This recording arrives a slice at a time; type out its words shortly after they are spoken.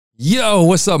Yo,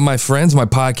 what's up, my friends, my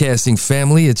podcasting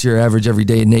family? It's your average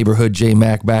everyday neighborhood J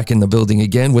Mac back in the building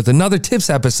again with another tips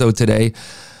episode today.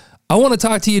 I want to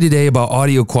talk to you today about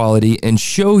audio quality and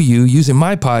show you, using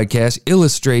my podcast,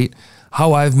 illustrate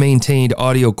how I've maintained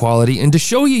audio quality and to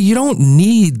show you you don't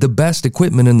need the best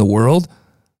equipment in the world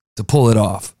to pull it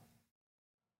off.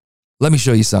 Let me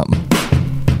show you something.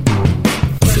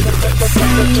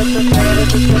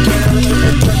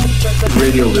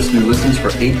 Radio listener listens for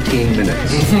 18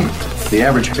 minutes. The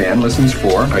average fan listens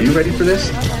for, are you ready for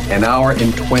this? An hour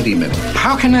and 20 minutes.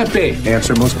 How can that be?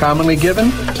 Answer most commonly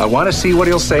given, I want to see what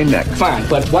he'll say next. Fine,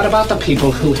 but what about the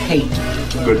people who hate?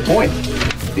 Good point.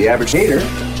 The average hater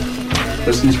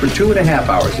listens for 2.5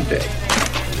 hours a day.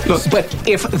 Look, but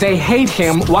if they hate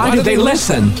him, why do they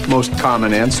listen? Most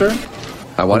common answer,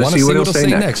 I want to see what he'll say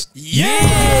next.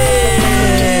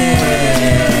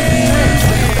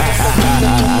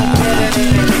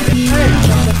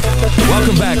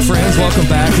 Welcome back, friends. Welcome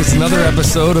back. It's another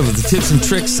episode of the Tips and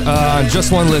Tricks on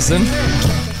Just One Listen.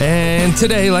 And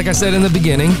today, like I said in the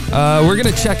beginning, we're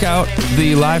going to check out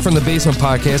the Live from the Basement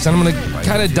podcast. And I'm going to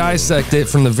kind of dissect it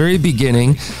from the very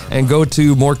beginning and go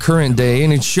to more current day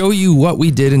and show you what we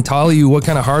did and tell you what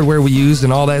kind of hardware we used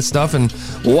and all that stuff. And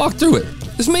we'll walk through it.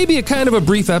 This may be a kind of a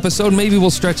brief episode. Maybe we'll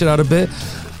stretch it out a bit.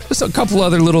 Just a couple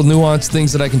other little nuanced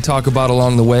things that I can talk about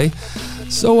along the way.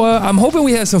 So I'm hoping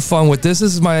we had some fun with this.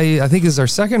 This is I think this is our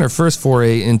second or first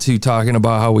foray into talking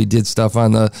about how we did stuff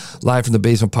on the Live from the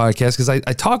Basement podcast, because I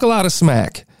talk a lot of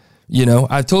smack. You know,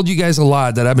 I've told you guys a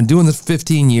lot that I've been doing this for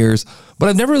 15 years, but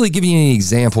I've never really given you any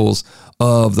examples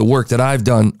of the work that I've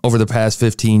done over the past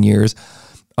 15 years.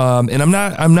 And I'm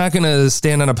not going to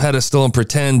stand on a pedestal and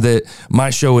pretend that my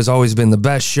show has always been the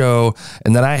best show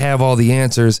and that I have all the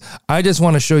answers. I just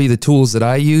want to show you the tools that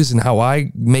I use and how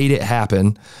I made it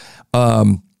happen.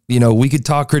 You know, we could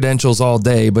talk credentials all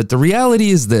day, but the reality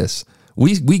is this.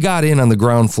 We got in on the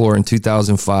ground floor in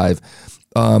 2005.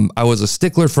 I was a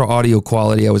stickler for audio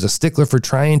quality. I was a stickler for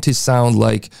trying to sound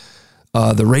like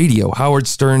the radio, Howard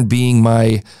Stern being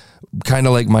my kind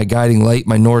of like my guiding light,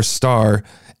 my North Star.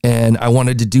 And I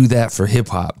wanted to do that for hip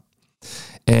hop,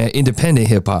 independent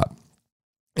hip hop.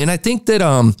 And I think that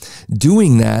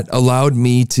doing that allowed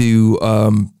me to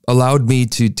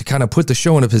kind of put the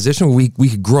show in a position where we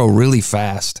could grow really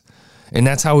fast. And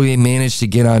that's how we managed to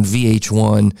get on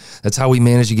VH1. That's how we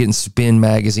managed to get in Spin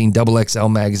Magazine,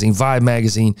 XXL Magazine, Vibe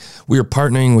Magazine. We were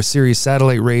partnering with Sirius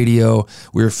Satellite Radio.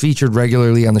 We were featured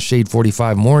regularly on the Shade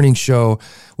 45 morning show.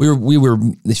 We were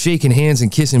shaking hands and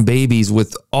kissing babies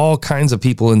with all kinds of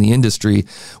people in the industry.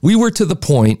 We were to the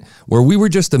point where we were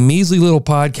just a measly little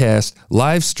podcast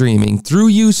live streaming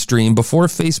through Ustream before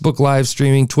Facebook live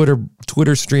streaming,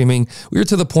 Twitter streaming. We were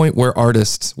to the point where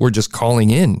artists were just calling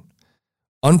in.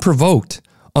 Unprovoked,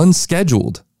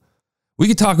 unscheduled. We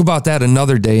could talk about that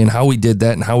another day and how we did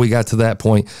that and how we got to that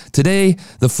point. Today,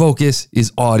 the focus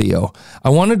is audio. I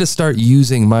wanted to start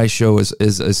using my show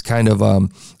as kind of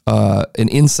an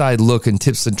inside look and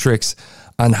tips and tricks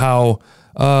on how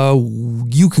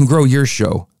you can grow your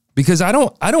show. Because I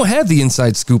don't have the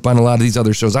inside scoop on a lot of these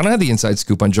other shows. I don't have the inside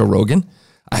scoop on Joe Rogan.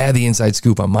 I had the inside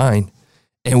scoop on mine.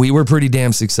 And we were pretty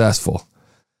damn successful.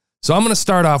 So I'm going to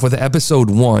start off with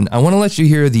episode 1. I want to let you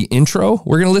hear the intro.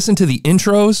 We're going to listen to the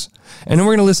intros, and then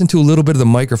we're going to listen to a little bit of the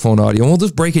microphone audio, and we'll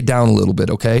just break it down a little bit,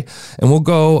 okay? And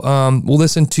we'll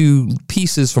listen to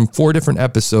pieces from 4 different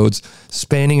episodes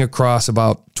spanning across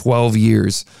about 12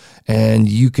 years, and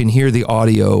you can hear the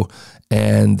audio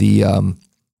and the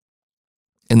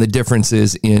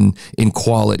differences in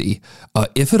quality,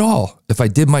 if at all, if I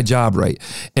did my job right.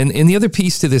 And the other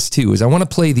piece to this too is I want to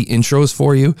play the intros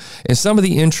for you. And some of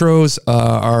the intros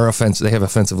are offensive. They have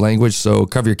offensive language, so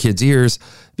cover your kids' ears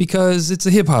because it's a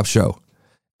hip hop show.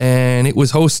 And it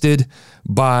was hosted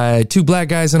by 2 black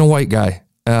guys and a white guy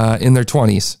in their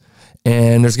 20s.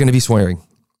 And there's going to be swearing.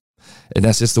 And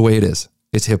that's just the way it is.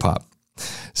 It's hip hop.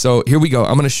 So here we go.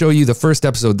 I'm going to show you the first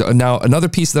episode. Now, another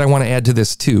piece that I want to add to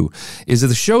this too is that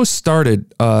the show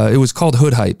started, it was called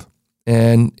Hood Hype.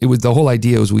 And it was the whole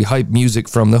idea was we hype music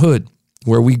from the hood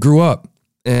where we grew up,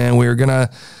 and we were going to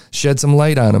shed some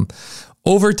light on them.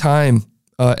 Over time,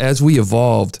 as we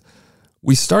evolved,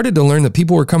 we started to learn that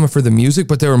people were coming for the music,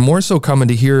 but they were more so coming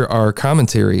to hear our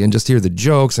commentary and just hear the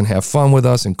jokes and have fun with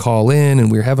us and call in.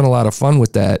 And we were having a lot of fun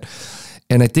with that.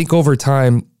 And I think over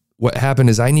time, what happened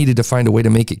is I needed to find a way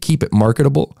to keep it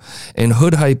marketable. And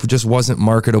Hood Hype just wasn't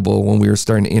marketable when we were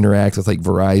starting to interact with like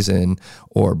Verizon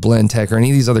or Blendtec or any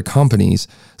of these other companies.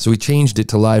 So we changed it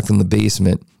to Live from the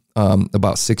Basement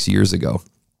about 6 years ago.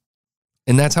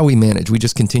 And that's how we managed. We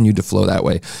just continued to flow that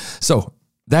way. So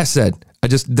that said,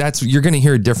 You're going to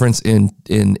hear a difference in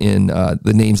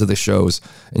the names of the shows,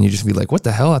 and you just be like, what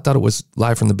the hell? I thought it was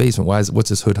Live from the Basement. What's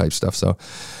this Hood Hype stuff? So,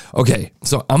 okay.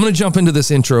 So I'm going to jump into this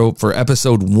intro for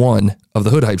episode 1 of the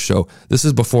Hood Hype show. This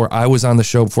is before I was on the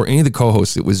show, before any of the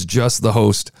co-hosts. It was just the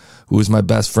host, who was my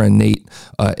best friend, Nate,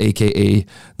 AKA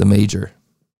the Major.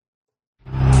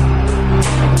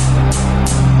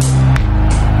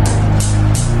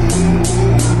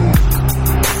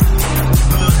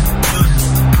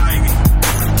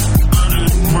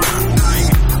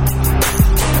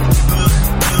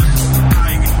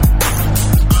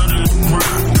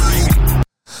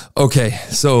 Okay,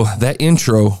 so that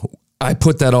intro, I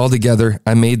put that all together.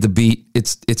 I made the beat.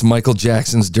 It's Michael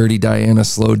Jackson's Dirty Diana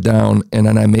slowed down, and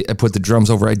then I put the drums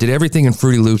over. I did everything in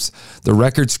Fruity Loops. The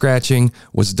record scratching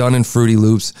was done in Fruity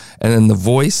Loops, and then the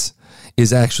voice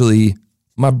is actually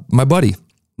my buddy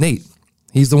Nate.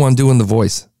 He's the one doing the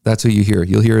voice. That's who you hear.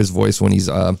 You'll hear his voice when he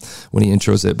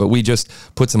intros it. But we just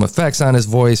put some effects on his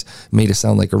voice, made it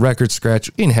sound like a record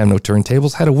scratch. We didn't have no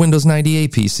turntables. Had a Windows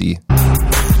 98 PC.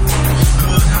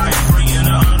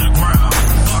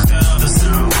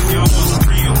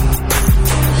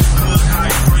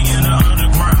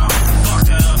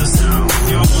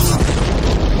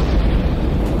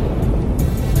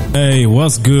 Hey,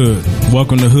 what's good?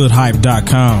 Welcome to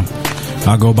hoodhype.com.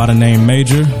 I go by the name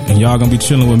Major, and y'all gonna be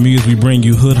chilling with me as we bring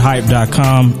you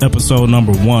hoodhype.com episode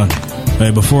number 1.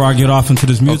 Hey, before I get off into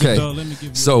this music, okay.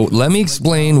 Though, let me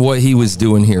explain what he was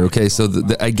doing here. Okay, so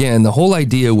again, the whole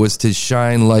idea was to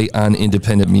shine light on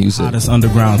independent music. Hottest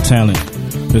underground talent.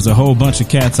 There's a whole bunch of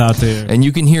cats out there, and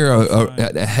you can hear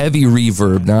a heavy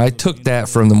reverb. Now, I took that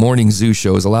from the Morning Zoo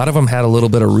shows. A lot of them had a little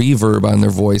bit of reverb on their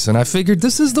voice, and I figured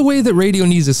this is the way that radio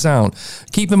needs to sound.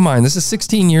 Keep in mind, this is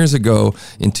 16 years ago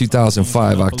in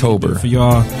 2005, October. For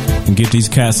y'all, and get these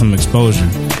cats some exposure.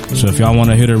 So if y'all want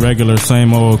to hit a regular,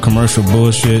 same old commercial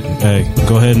bullshit, hey,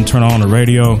 go ahead and turn on the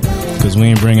radio, because we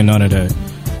ain't bringing none of that.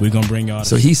 We're going to bring y'all.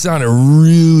 So he sounded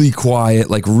really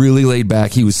quiet, like really laid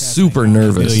back. He was super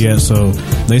nervous. Yeah, so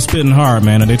they spitting hard,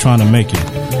 man, and they trying to make it.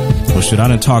 Well, shit, I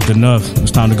done talked enough. It's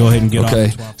time to go ahead and get off.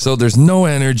 Okay, so there's no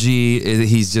energy.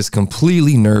 He's just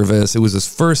completely nervous. It was his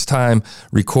first time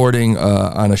recording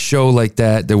on a show like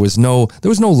that. There was no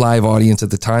live audience at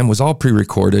the time. It was all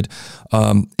pre-recorded.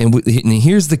 And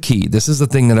here's the key. This is the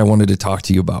thing that I wanted to talk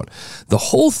to you about. The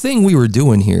whole thing we were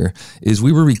doing here is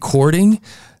we were recording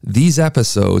these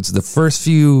episodes, the first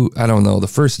few, the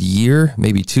first year,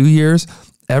 maybe 2 years,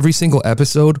 every single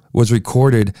episode was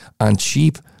recorded on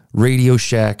cheap Radio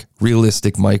Shack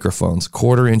realistic microphones,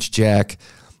 1/4-inch jack,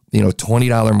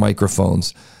 $20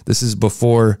 microphones. This is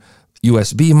before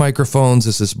USB microphones.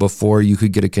 This is before you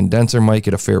could get a condenser mic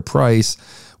at a fair price.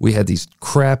 We had these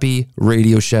crappy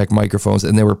Radio Shack microphones,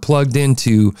 and they were plugged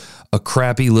into a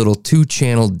crappy little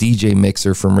 2-channel DJ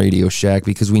mixer from Radio Shack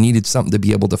because we needed something to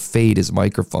be able to fade his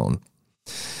microphone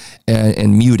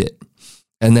and mute it.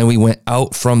 And then we went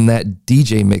out from that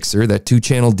DJ mixer, that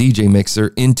 2-channel DJ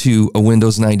mixer, into a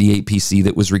Windows 98 PC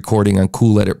that was recording on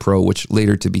Cool Edit Pro, which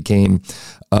later became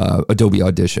Adobe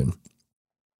Audition.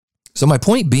 So my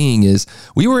point being is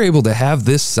we were able to have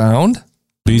this sound.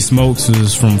 These Smokes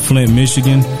is from Flint,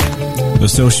 Michigan,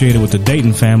 associated with the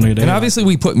Dayton family. And obviously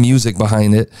we put music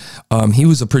behind it. He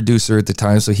was a producer at the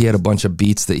time, so he had a bunch of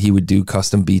beats that he would do,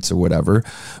 custom beats or whatever.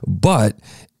 But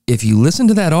if you listen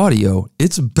to that audio,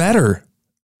 it's better.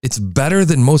 It's better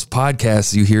than most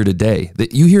podcasts you hear today,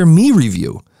 that you hear me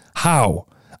review. How?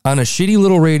 On a shitty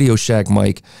little Radio Shack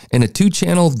mic and a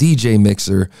 2-channel DJ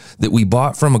mixer that we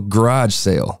bought from a garage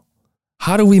sale.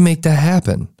 How do we make that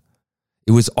happen?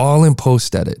 It was all in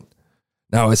post-edit.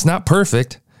 Now, it's not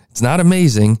perfect. It's not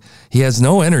amazing. He has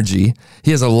no energy. He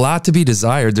has a lot to be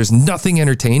desired. There's nothing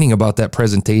entertaining about that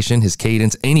presentation, his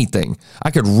cadence, anything.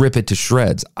 I could rip it to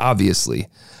shreds, obviously.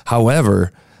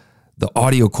 However, the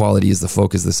audio quality is the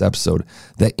focus of this episode.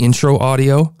 That intro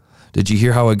audio, did you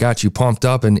hear how it got you pumped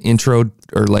up and introed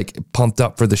or like pumped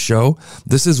up for the show?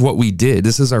 This is what we did.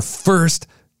 This is our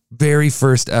very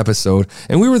first episode.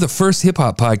 And we were the first hip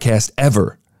hop podcast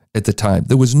ever at the time.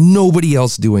 There was nobody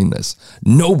else doing this.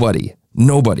 Nobody.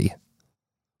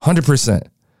 100%.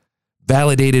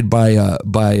 Validated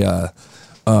by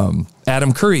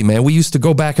Adam Curry, man. We used to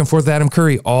go back and forth with Adam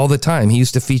Curry all the time. He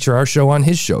used to feature our show on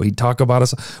his show. He'd talk about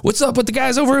us. What's up with the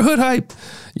guys over at Hood Hype?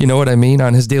 You know what I mean?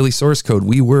 On his daily source code.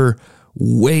 We were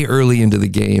way early into the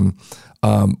game.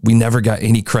 We never got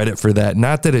any credit for that.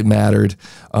 Not that it mattered.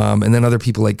 And then other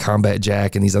people like Combat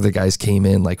Jack and these other guys came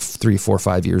in like 3, 4,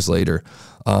 5 years later.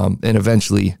 And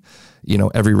eventually,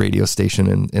 every radio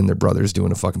station and their brothers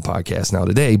doing a fucking podcast now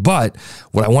today. But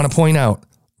what I want to point out,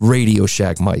 Radio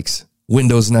Shack mics,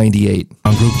 Windows 98.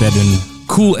 A group that didn't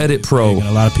Cool Edit Pro. And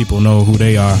a lot of people know who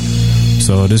they are.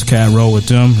 So this cat rolled with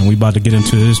them, and we about to get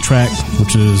into this track,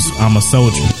 which is I'm a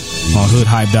Soldier on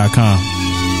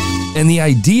hoodhype.com. And the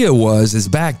idea is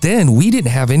back then we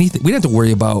didn't have anything. We didn't have to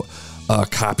worry about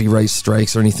copyright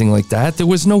strikes or anything like that. There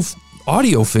was no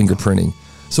audio fingerprinting,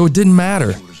 so it didn't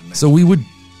matter. So we would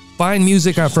find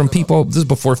music from people. This is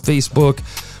before Facebook.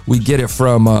 We get it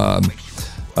from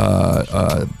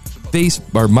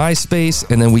MySpace,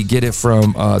 and then we get it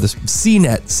from the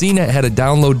CNET. CNET had a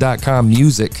download.com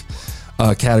music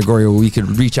category where we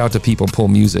could reach out to people and pull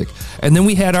music. And then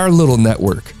we had our little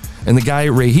network. And the guy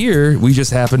right here, we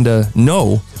just happened to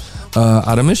know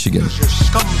out of Michigan.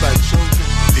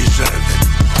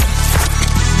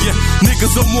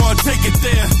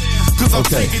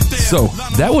 Okay, so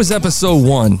that was episode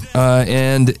 1,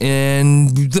 and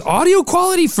the audio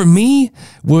quality for me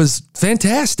was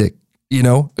fantastic. You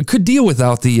know, I could deal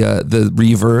without the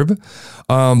reverb,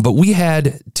 but we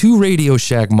had 2 Radio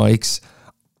Shack mics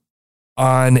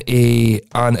on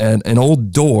an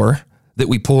old door that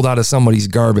we pulled out of somebody's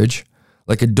garbage,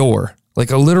 like a door,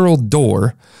 like a literal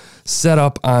door, set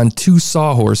up on 2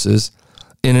 sawhorses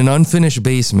in an unfinished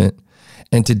basement.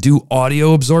 And to do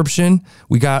audio absorption,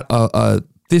 we got a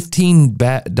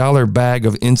 $15 bag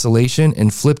of insulation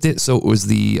and flipped it so it was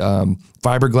the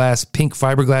pink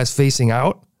fiberglass facing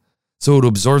out. So it would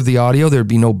absorb the audio. There'd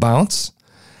be no bounce.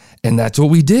 And that's what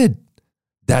we did.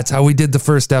 That's how we did the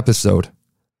first episode.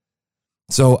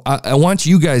 So I want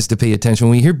you guys to pay attention.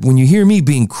 When you hear me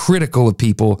being critical of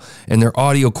people and their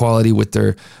audio quality with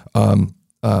their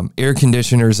air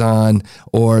conditioners on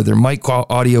or their mic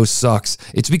audio sucks,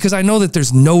 it's because I know that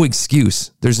there's no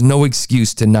excuse. There's no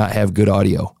excuse to not have good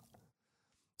audio.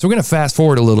 So we're going to fast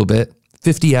forward a little bit,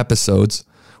 50 episodes.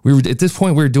 At this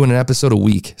point, we were doing an episode a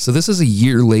week. So this is a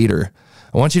year later.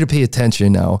 I want you to pay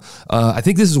attention now. I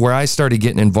think this is where I started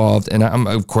getting involved. And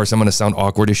of course, I'm going to sound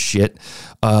awkward as shit.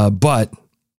 But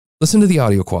listen to the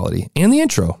audio quality and the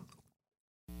intro.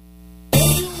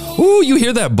 Ooh, you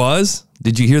hear that buzz?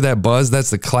 Did you hear that buzz? That's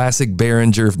the classic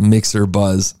Behringer mixer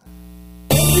buzz.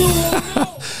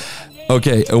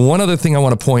 Okay, and one other thing I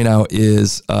want to point out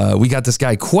is we got this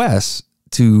guy, Quest,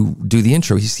 to do the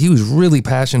intro. He was really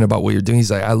passionate about what you're doing. He's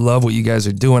like, I love what you guys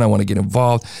are doing. I want to get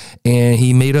involved. And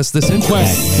he made us this intro.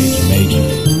 Major.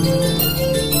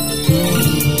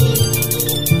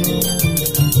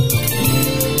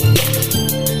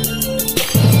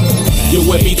 Yo,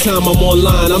 every time I'm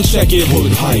online, I'm checking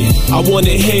Hood Hype. I wanna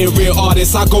hear real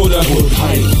artists, I go to Hood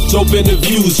Hype. Dope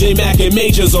interviews, J-Mac and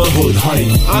Majors on Hood Hype.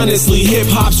 Honestly,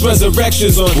 hip-hop's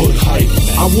resurrections on Hood Hype.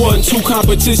 I won 2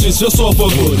 competitions just off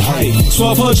of Hood Hype.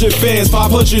 1,200 fans,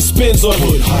 500 spins on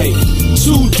Hood Hype.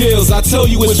 2 deals, I tell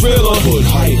you it's real on Hood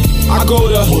Hype. I go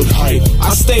to Hood Hype.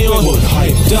 I stay on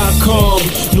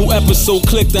hoodhype.com. New episode,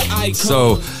 click the icon.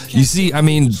 So, you see, I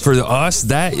mean, for us,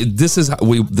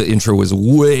 the intro was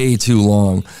way too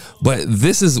long. But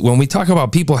this is, when we talk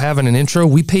about people having an intro,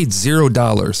 we paid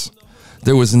 $0.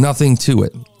 There was nothing to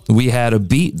it. We had a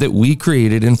beat that we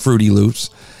created in Fruity Loops,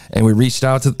 and we reached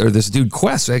out to, or this dude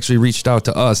Quest actually reached out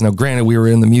to us. Now, granted, we were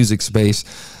in the music space,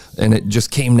 and it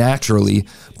just came naturally.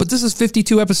 But this is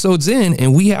 52 episodes in,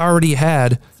 and we already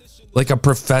had like a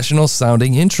professional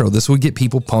sounding intro. This would get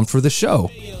people pumped for the show.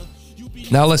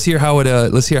 Now let's hear how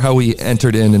we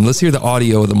entered in, and let's hear the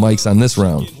audio of the mics on this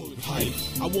round.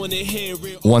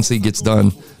 Once he gets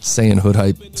done saying Hood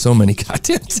Hype so many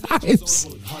goddamn times.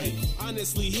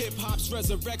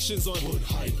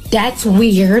 That's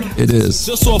weird. It is.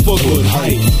 Just off of Hood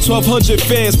Hype. 1,200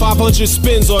 fans, 500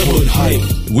 spins on Hood Hype.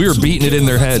 We were beating it in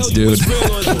their heads, dude.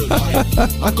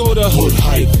 I go to Hood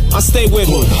Hype. I stay with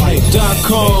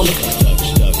hoodhype.com.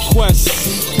 Quest.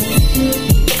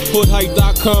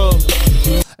 Hoodhype.com.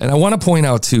 And I want to point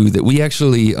out, too, that we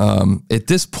actually, at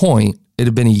this point, it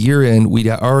had been a year in, we'd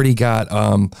already got,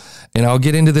 and I'll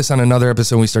get into this on another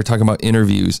episode when we start talking about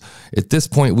interviews. At this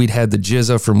point, we'd had the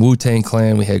Jizza from Wu-Tang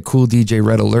Clan. We had Cool DJ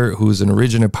Red Alert, who's an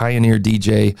original pioneer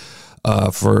DJ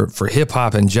for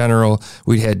hip-hop in general.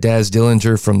 We had Daz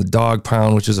Dillinger from the Dog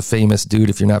Pound, which is a famous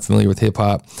dude if you're not familiar with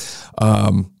hip-hop.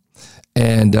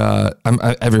 And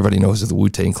everybody knows who the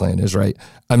Wu-Tang Clan is, right?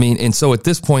 I mean, and so at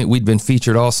this point, we'd been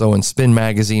featured also in Spin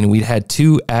Magazine, and we'd had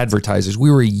 2 advertisers. We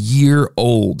were a year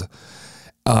old.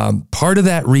 Part of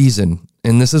that reason,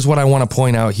 and this is what I want to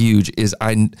point out huge, is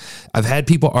I've had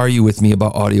people argue with me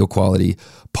about audio quality.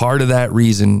 Part of that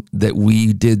reason that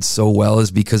we did so well is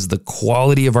because the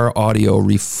quality of our audio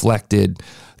reflected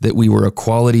that we were a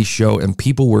quality show, and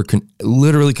people were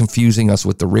literally confusing us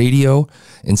with the radio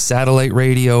and satellite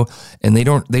radio, and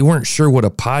they weren't sure what a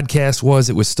podcast was.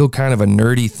 It was still kind of a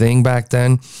nerdy thing back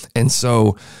then. And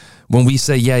so when we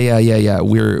say, yeah,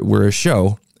 we're a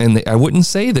show, and I wouldn't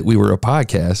say that we were a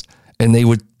podcast, and they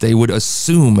would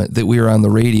assume that we were on the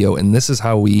radio, and this is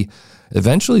how we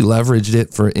eventually leveraged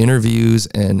it for interviews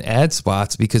and ad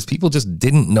spots because people just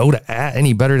didn't know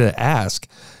any better to ask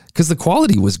because the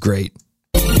quality was great.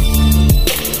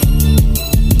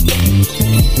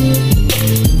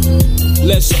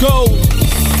 Let's go.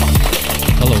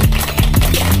 Hello.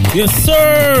 Yes,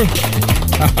 sir.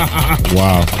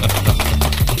 Wow.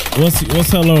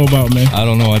 What's hello about, man? I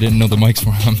don't know. I didn't know the mics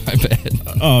were on. My bad.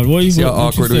 Oh, what you? See how what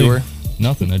awkward you we were?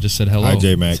 Nothing. I just said hello. Hi,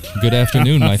 J-Mac. Good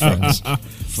afternoon, my friends.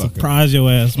 Surprise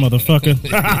your ass, motherfucker.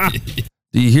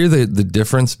 Do you hear the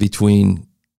difference between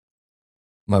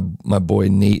my boy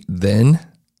Nate then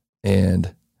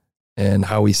and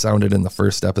how he sounded in the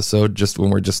first episode? Just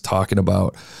when we're just talking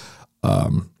about,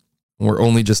 we're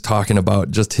only just talking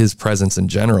about just his presence in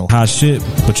general. Hot shit,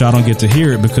 but y'all don't get to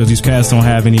hear it because these cats don't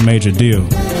have any major deal.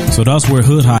 So that's where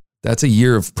Hood Hype. That's a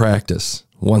year of practice.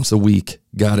 Once a week,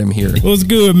 got him here. What's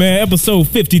good, man? Episode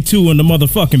 52 in the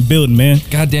motherfucking building, man.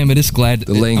 God damn it! It's glad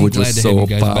the language I'm glad was to so have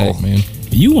you guys foul, back, man.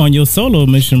 You on your solo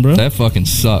mission, bro? That fucking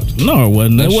sucked. No, it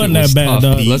wasn't. It wasn't that bad,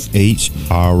 dog.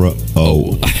 HRO.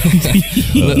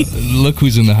 Look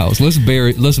who's in the house. Let's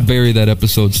bury that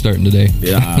episode starting today.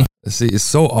 Yeah. See, it's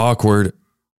so awkward.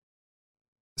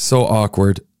 So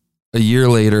awkward. A year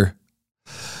later.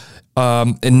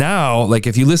 And now, like,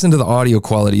 if you listen to the audio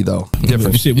quality, though,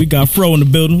 different. Shit, we got Fro in the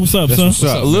building. What's up, son? What's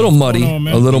up? A little muddy. on,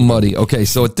 man? A little muddy. Okay,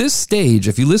 so at this stage,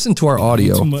 if you listen to our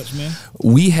audio, Too much, man.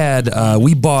 we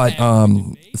bought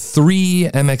 3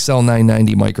 MXL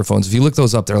 990 microphones. If you look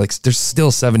those up, they're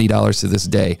still $70 to this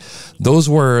day. Those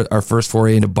were our first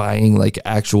foray into buying like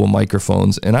actual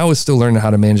microphones, and I was still learning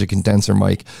how to manage a condenser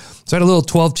mic. So I had a little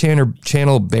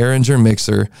 12-channel Behringer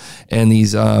mixer and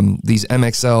these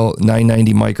MXL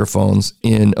 990 microphones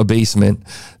in a basement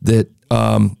that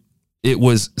it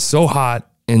was so hot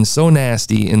and so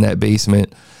nasty in that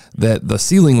basement that the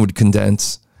ceiling would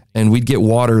condense and we'd get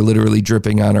water literally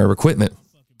dripping on our equipment.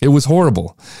 It was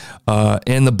horrible.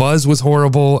 And the buzz was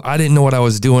horrible. I didn't know what I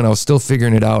was doing. I was still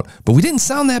figuring it out, but we didn't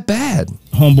sound that bad.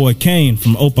 Homeboy Kane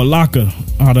from Opalaka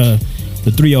out of the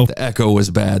 3-0. The echo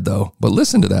was bad though, but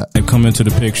listen to that. They come into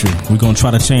the picture. We're going to try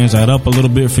to change that up a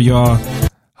little bit for y'all.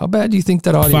 How bad do you think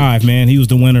that audio? 5, man. He was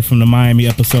the winner from the Miami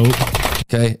episode.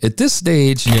 Okay. At this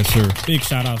stage, Yes, sir. Big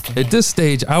shout out to him. At this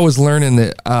stage, I was learning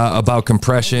that about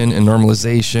compression and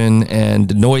normalization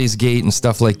and noise gate and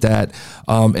stuff like that.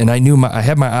 And I knew I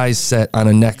had my eyes set on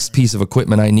a next piece of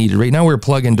equipment I needed. Right now, we're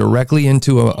plugging directly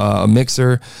into a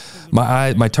mixer.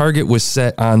 My target was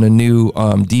set on a new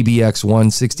DBX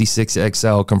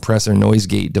 166XL compressor noise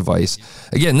gate device.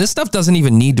 Again, this stuff doesn't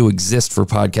even need to exist for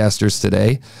podcasters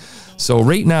today. So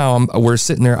right now we're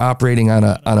sitting there operating on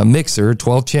a mixer,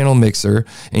 12-channel mixer,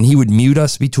 and he would mute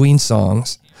us between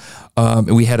songs.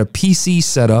 And we had a PC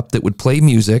set up that would play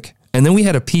music, and then we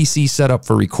had a PC set up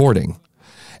for recording.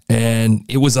 And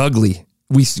it was ugly.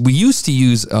 We used to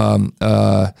use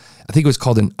I think it was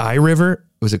called an iRiver.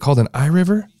 Was it called an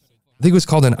iRiver? I think it was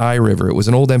called an iRiver. It was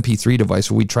an old MP3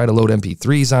 device where we'd try to load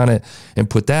MP3s on it and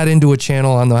put that into a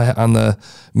channel on the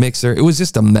mixer. It was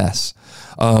just a mess.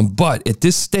 But at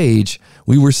this stage,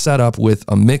 we were set up with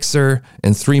a mixer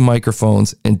and 3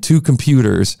 microphones and 2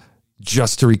 computers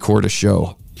just to record a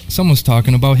show. Someone's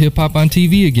talking about hip hop on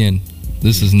TV again.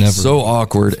 This is never So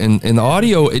awkward. And the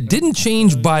audio, it didn't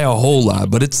change by a whole lot,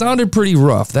 but it sounded pretty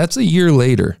rough. That's a year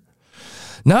later.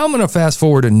 Now I'm going to fast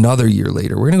forward another year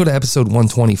later. We're going to go to episode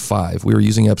 125. We were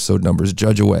using episode numbers.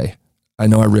 Judge away. I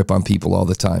know I rip on people all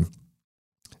the time.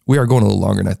 We are going a little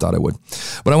longer than I thought I would.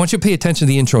 But I want you to pay attention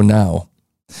to the intro now.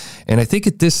 And I think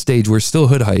at this stage, we're still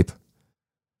hood hype.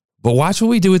 But watch what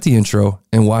we do with the intro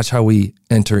and watch how we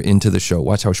enter into the show.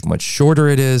 Watch how much shorter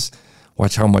it is.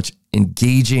 Watch how much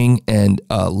engaging and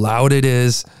loud it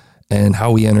is and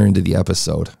how we enter into the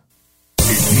episode.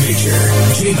 Major,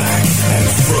 J-Mac, and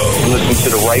Fro. Listen to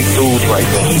the right dudes right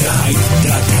there.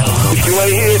 HoodHype.com. If you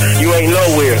ain't here, you ain't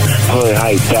nowhere.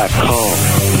 HoodHype.com,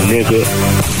 nigga.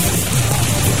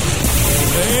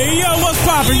 Hey, yo, what's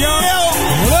poppin', y'all?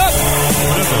 What up?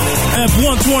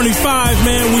 F125,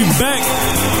 man, we back.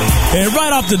 And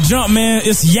right off the jump, man,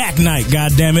 it's Yak Night,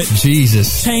 goddammit.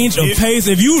 Jesus. Change of pace.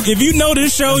 If you know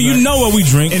this show, you know what we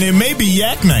drink. And it may be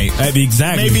Yak Night.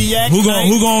 Exactly. Maybe Yak Who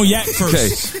Night. gonna yak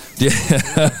first? Okay.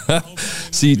 Yeah.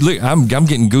 See, look, I'm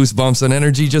getting goosebumps and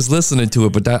energy just listening to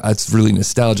it, but that's really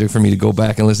nostalgic for me to go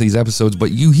back and listen to these episodes.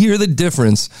 But you hear the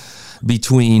difference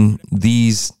between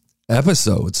these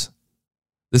episodes.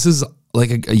 This is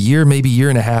like a year, maybe year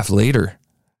and a half later.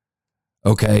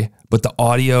 Okay. But the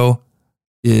audio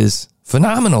is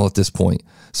phenomenal at this point.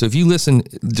 So if you listen,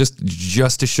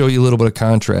 just to show you a little bit of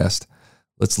contrast,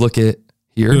 let's look at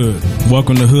here. Good.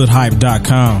 Welcome to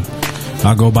hoodhype.com.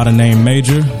 I go by the name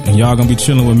Major, and y'all gonna be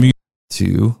chilling with me.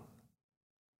 To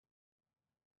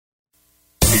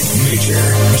Major,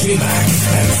 J-Mac,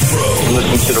 and Fro.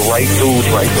 Listen to the right dudes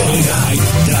right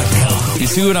there. You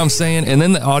see what I'm saying? And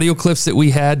then the audio clips that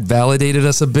we had validated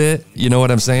us a bit. You know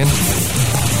what I'm saying? Hey,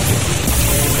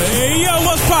 yo,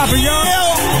 what's poppin', y'all?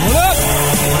 What up?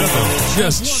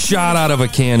 Just shot out of a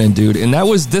cannon, dude. And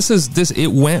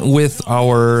it went with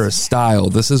our style.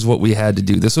 This is what we had to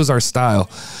do. This was our style.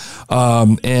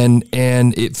 And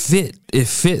it fit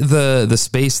the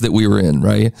space that we were in,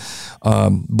 right?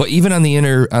 But even on the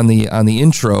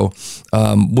intro,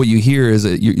 what you hear is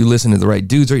that you listen to the right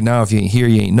dudes right now. If you ain't here,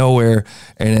 you ain't nowhere.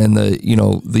 And then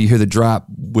you hear the drop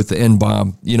with the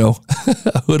N-bomb,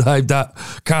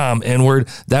 hoodhype.com, N-word.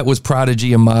 That was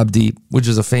Prodigy and Mobb Deep, which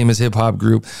is a famous hip hop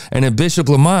group. And then Bishop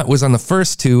Lamont was on the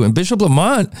first two. And Bishop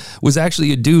Lamont was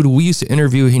actually a dude we used to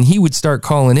interview, and he would start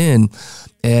calling in.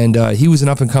 And he was an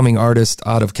up-and-coming artist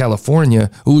out of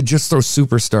California who would just throw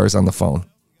superstars on the phone.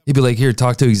 He'd be like, here,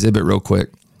 talk to Exhibit real quick.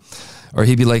 Or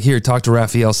he'd be like, here, talk to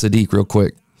Raphael Sadiq real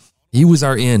quick. He was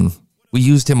our in. We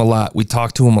used him a lot. We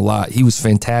talked to him a lot. He was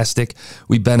fantastic.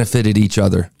 We benefited each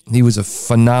other. He was a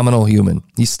phenomenal human.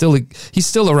 He's still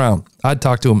around. I'd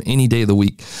talk to him any day of the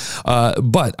week.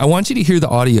 But I want you to hear the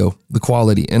audio, the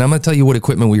quality, and I'm going to tell you what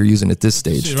equipment we were using at this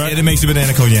stage. Shit, right? It makes a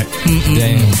banana cognac.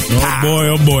 Damn.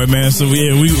 Oh boy, man. So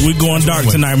yeah, we going dark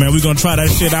tonight, man. We gonna try that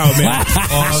shit out, man.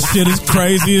 Shit is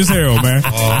crazy as hell, man.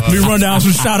 Let me run down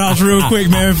some shout outs real quick,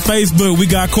 man. Facebook, we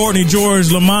got Courtney, George,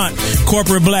 Lamont,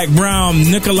 Corporate Black Brown,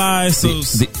 Nikolai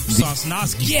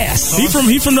Sosnowski. Yes. He from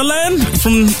the land?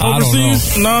 From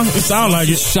overseas? No, it sounds like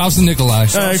it. Shouts to Nikolai.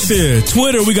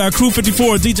 Twitter, we got Crew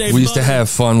 54, DJ. We used to have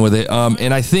fun with it.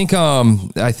 And I think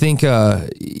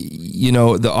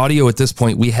the audio at this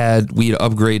point, we had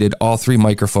upgraded all three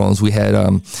microphones. We had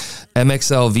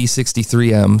MXL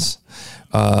V63Ms.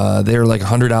 They're like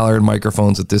 $100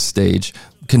 microphones at this stage.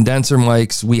 Condenser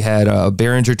mics. We had a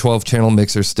Behringer 12-channel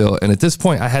mixer still. And at this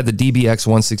point, I had the DBX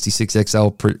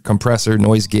 166XL compressor,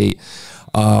 noise gate.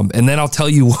 And then I'll tell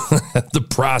you the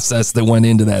process that went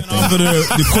into that thing.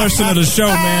 The question of the show,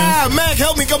 man. Mac,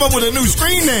 help me come up with a new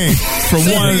screen name. From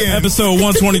episode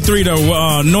 123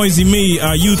 to Noisy Me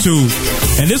YouTube.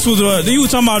 And this was, you were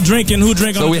talking about drinking, who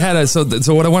drank. So we had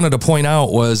so what I wanted to point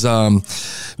out was,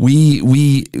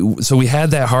 we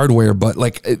had that hardware, but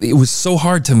like it was so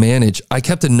hard to manage. I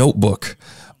kept a notebook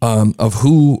of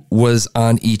who was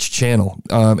on each channel.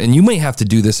 And you may have to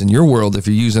do this in your world if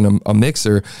you're using a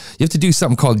mixer. You have to do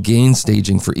something called gain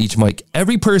staging for each mic.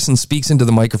 Every person speaks into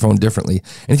the microphone differently.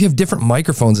 And if you have different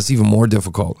microphones, it's even more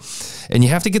difficult. And you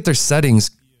have to get their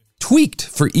settings tweaked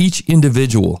for each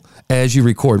individual as you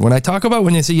record. When I talk about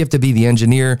when you say you have to be the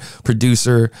engineer,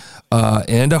 producer,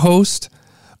 and a host,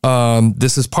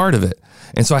 this is part of it.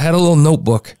 And so I had a little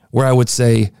notebook where I would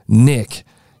say, Nick,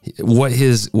 what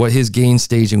his gain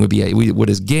staging would be at, what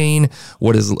his gain,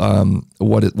 what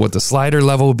the slider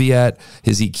level would be at,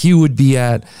 his EQ would be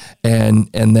at, and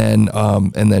then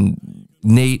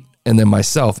Nate and then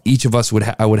myself, each of us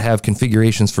I would have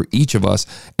configurations for each of us,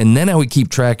 and then I would keep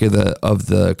track of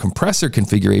the compressor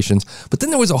configurations. But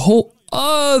then there was a whole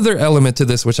other element to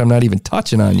this which I'm not even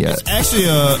touching on yet. It's actually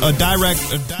a direct.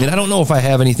 And I don't know if I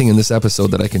have anything in this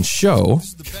episode that I can show.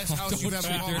 You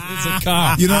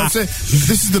know what I'm saying?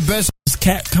 This is the best. This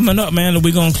cat coming up, man, that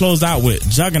we're gonna close out with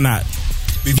Juggernaut.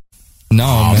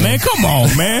 No, man, come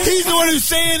on, man. He's the one who's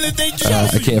saying that they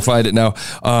I can't find it now.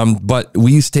 But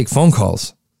we used to take phone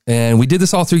calls. And we did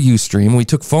this all through Ustream. We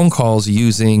took phone calls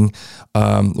using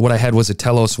what I had was a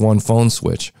Telos One phone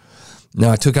switch. Now,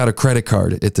 I took out a credit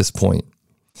card at this point.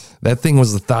 That thing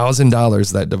was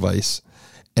 $1,000, that device.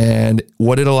 And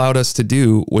what it allowed us to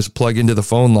do was plug into the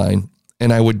phone line.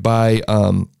 And I would buy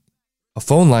a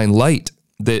phone line light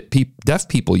that deaf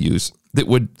people use that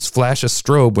would flash a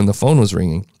strobe when the phone was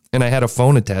ringing. And I had a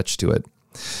phone attached to it.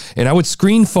 And I would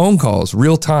screen phone calls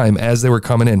real time as they were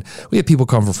coming in. We had people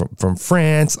come from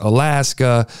France,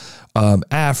 Alaska,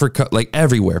 Africa, like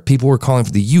everywhere. People were calling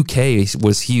from the UK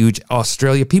was huge.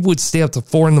 Australia. People would stay up to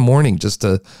 4 a.m. just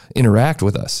to interact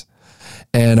with us.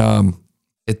 And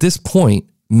at this point,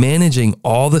 managing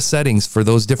all the settings for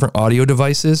those different audio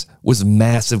devices was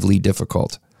massively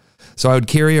difficult. So I would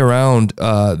carry around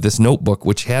this notebook,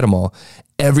 which had them all.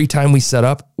 Every time we set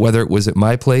up, whether it was at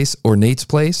my place or Nate's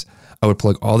place, I would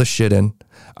plug all the shit in.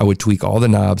 I would tweak all the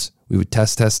knobs. We would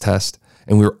test.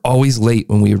 And we were always late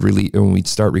when we'd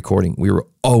start recording. We were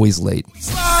always late. Keep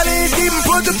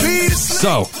put the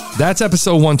So that's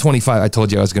episode 125. I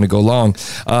told you I was going to go long.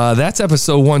 That's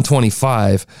episode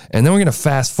 125. And then we're going to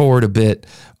fast forward a bit.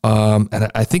 And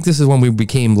I think this is when we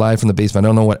became live from the basement. I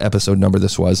don't know what episode number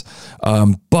this was.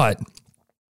 But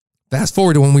fast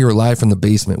forward to when we were live from the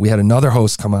basement. We had another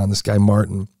host come on, this guy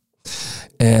Martin.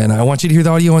 And I want you to hear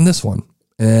the audio on this one.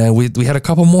 And we had a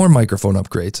couple more microphone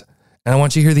upgrades. And I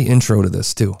want you to hear the intro to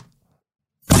this too.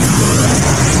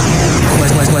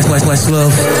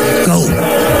 Questlove, go.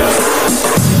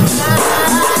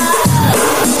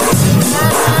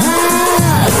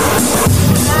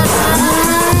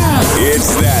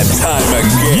 It's that time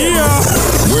again. Yeah.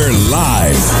 We're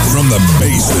live from the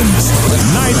basement.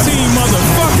 19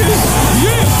 motherfuckers.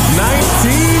 Yeah.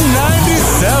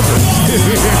 1997.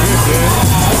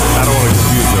 I don't want to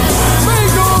confuse them.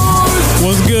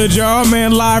 What's good, y'all?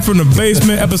 Man, live from the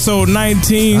basement, episode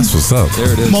 19. That's what's up.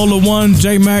 There it is. Mola 1,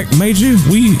 J-Mac, Major.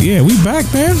 We back,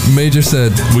 man. Major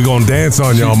said, We gonna dance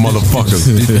on y'all motherfuckers.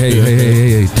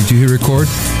 hey, did you hit record?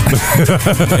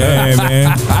 Yeah,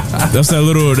 man. That's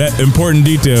that important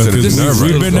detail. This is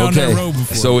We've been down that road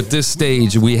before. So at this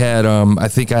stage, we had, I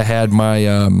think I had my,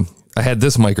 I had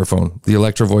this microphone, the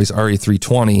Electro Voice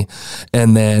RE320,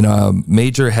 and then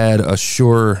Major had a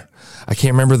Shure, I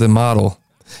can't remember the model.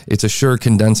 It's a Shure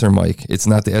condenser mic. It's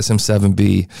not the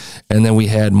SM7B. And then we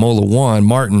had Mola 1,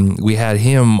 Martin. We had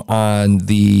him on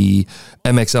the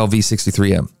MXL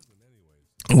V63M.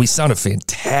 We sounded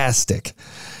fantastic.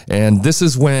 And this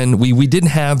is when we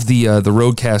didn't have the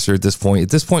Rodecaster at this point.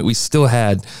 At this point, we still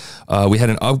had we had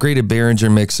an upgraded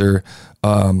Behringer mixer.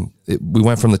 We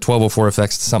went from the 1204FX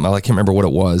to something I can't remember what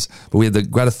it was, but we had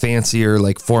got a fancier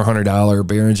like $400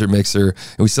 Behringer mixer,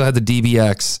 and we still had the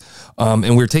DBX. And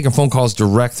we were taking phone calls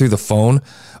direct through the phone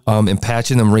and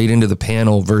patching them right into the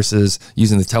panel versus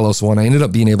using the Telos one. I ended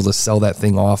up being able to sell that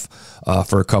thing off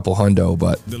for a couple hundo,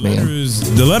 but the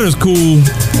letter's cool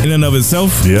in and of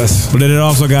itself. Yes. But then it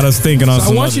also got us thinking on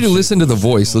I want you to listen to the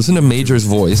voice. Listen to Major's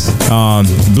voice.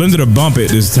 Blended or Bump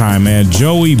It this time, man.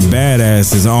 Joey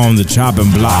Badass is on the chopping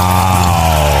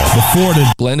block. Before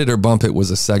the Blended or Bump It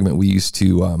was a segment we used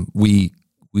to, we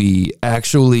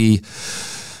actually...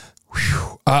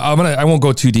 I won't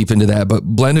go too deep into that, but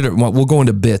blended it. We'll go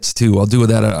into bits too. I'll do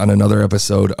that on another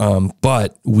episode.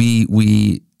 But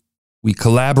we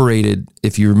collaborated.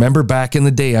 If you remember back in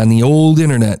the day on the old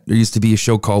internet, there used to be a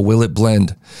show called Will It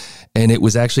Blend, and it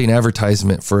was actually an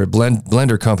advertisement for a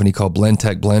blender company called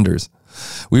Blendtec Blenders.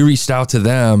 We reached out to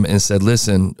them and said,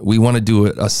 "Listen, we want to do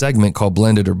a segment called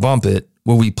Blended or Bump It,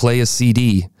 where we play a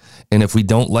CD, and if we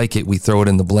don't like it, we throw it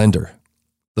in the blender,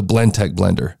 the Blendtec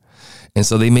blender." And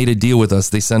so they made a deal with us.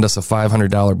 They send us a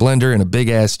 $500 blender and a big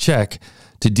ass check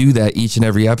to do that each and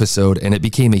every episode. And it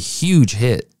became a huge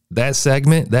hit. That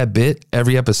segment, that bit,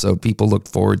 every episode, people looked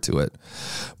forward to it.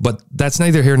 But that's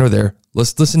neither here nor there.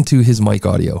 Let's listen to his mic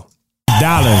audio.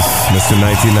 Dallas. Mr.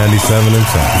 1997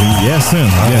 himself. Yes, him.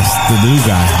 Yes, the new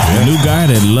guy. Yeah. The new guy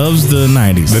that loves the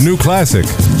 90s. The new classic.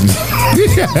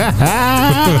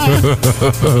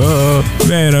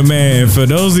 Man, oh man. For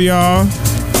those of y'all,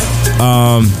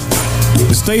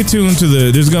 stay tuned to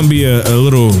there's going to be a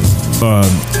little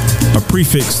a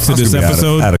prefix to this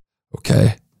episode.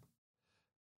 Okay.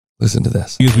 Listen to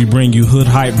this. We bring you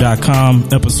hoodhype.com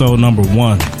episode number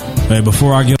 1. Hey,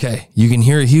 before I get you can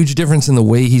hear a huge difference in the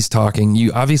way he's talking.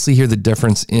 You obviously hear the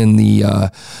difference in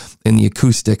the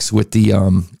acoustics with the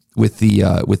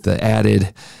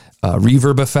added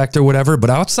reverb effect or whatever.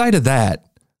 But outside of that,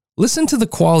 listen to the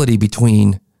quality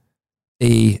between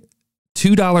a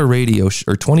 $2 radio or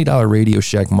 $20 Radio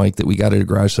Shack mic that we got at a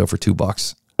garage sale for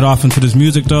 $2. Off into this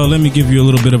music though, let me give you a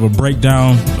little bit of a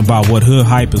breakdown about what Hood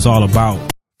Hype is all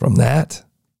about. From that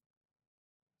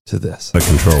to this. The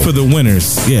control. For the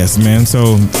winners, yes, man.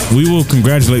 So we will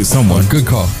congratulate someone. Good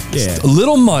call. Yeah. A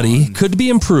little muddy, could be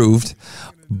improved,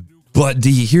 but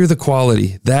do you hear the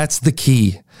quality? That's the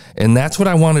key. And that's what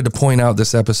I wanted to point out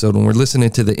this episode when we're listening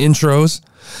to the intros.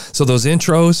 So those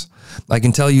intros, I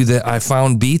can tell you that I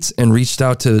found beats and reached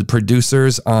out to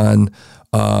producers on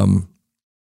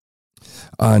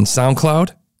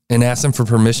SoundCloud and asked them for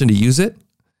permission to use it.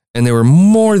 And they were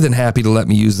more than happy to let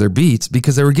me use their beats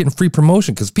because they were getting free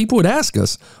promotion, because people would ask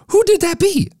us, who did that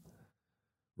beat?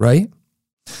 Right?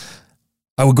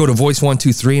 I would go to Voice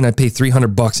 123 and I'd pay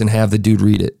 $300 and have the dude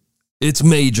read it. It's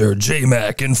Major,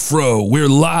 J-Mac, and Fro. We're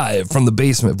live from the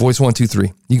basement. Voice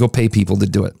 123. You go pay people to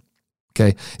do it.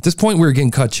 Okay. At this point, we were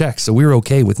getting cut checks, so we were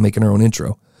okay with making our own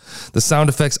intro. The sound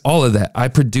effects, all of that. I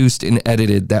produced and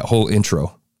edited that whole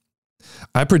intro.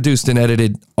 I produced and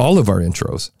edited all of our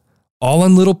intros, all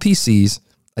on little PCs.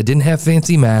 I didn't have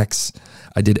fancy Macs.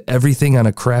 I did everything on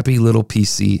a crappy little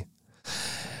PC.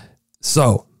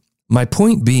 So My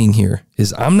point being here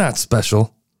is I'm not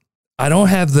special. I don't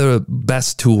have the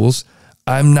best tools.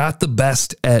 I'm not the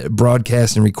best at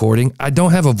broadcast and recording. I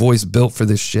don't have a voice built for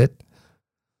this shit.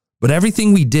 But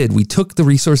everything we did, we took the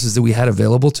resources that we had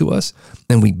available to us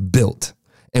and we built.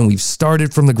 And we've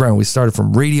started from the ground. We started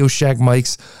from Radio Shack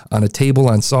mics on a table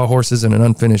on sawhorses in an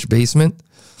unfinished basement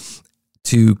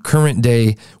to current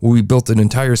day where we built an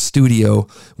entire studio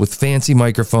with fancy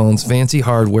microphones, fancy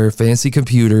hardware, fancy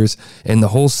computers, and the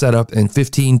whole setup and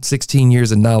 15, 16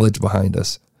 years of knowledge behind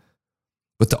us.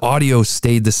 But the audio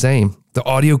stayed the same. The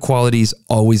audio quality's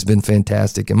always been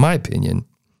fantastic, in my opinion.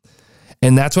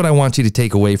 And that's what I want you to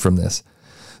take away from this.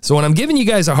 So when I'm giving you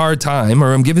guys a hard time,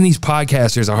 or I'm giving these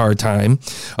podcasters a hard time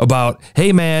about,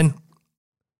 hey man,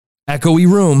 echoey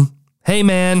room, hey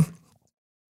man,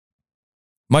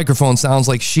 microphone sounds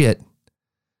like shit.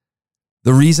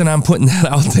 The reason I'm putting that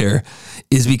out there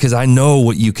is because I know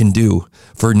what you can do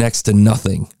for next to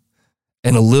nothing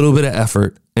and a little bit of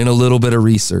effort and a little bit of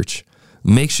research.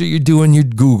 Make sure you're doing your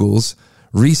Googles.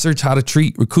 Research how to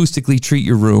acoustically treat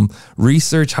your room.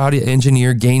 Research how to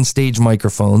engineer gain stage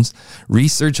microphones.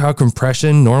 Research how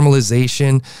compression,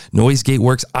 normalization, noise gate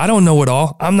works. I don't know it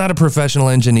all. I'm not a professional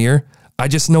engineer. I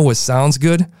just know what sounds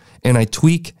good, and I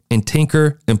tweak and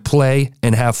tinker and play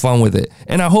and have fun with it.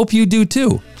 And I hope you do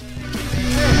too.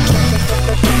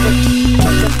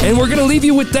 And we're going to leave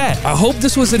you with that. I hope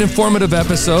this was an informative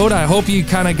episode. I hope you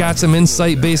kind of got some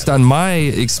insight based on my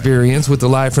experience with the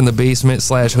Live from the Basement /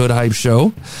 Hood Hype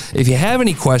show. If you have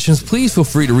any questions, please feel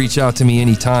free to reach out to me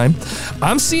anytime.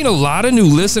 I'm seeing a lot of new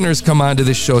listeners come onto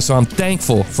this show, so I'm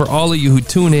thankful for all of you who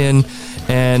tune in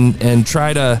and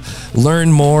try to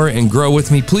learn more and grow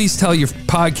with me. Please tell your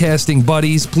podcasting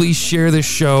buddies. Please share this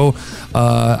show.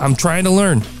 I'm trying to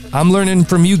learn. I'm learning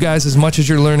from you guys as much as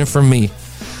you're learning from me.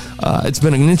 It's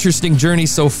been an interesting journey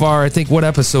so far. I think, what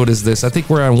episode is this? I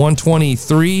think we're on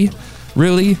 123,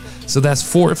 really. So that's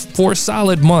four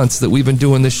solid months that we've been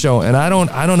doing this show, and I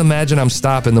don't imagine I'm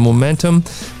stopping. The momentum,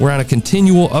 we're on a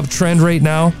continual uptrend right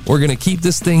now. We're gonna keep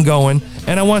this thing going,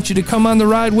 and I want you to come on the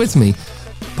ride with me.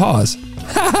 Pause.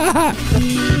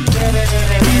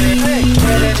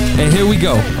 And here we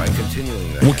go.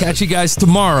 We'll catch you guys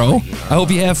tomorrow. I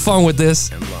hope you have fun with this.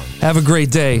 Have a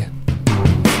great day.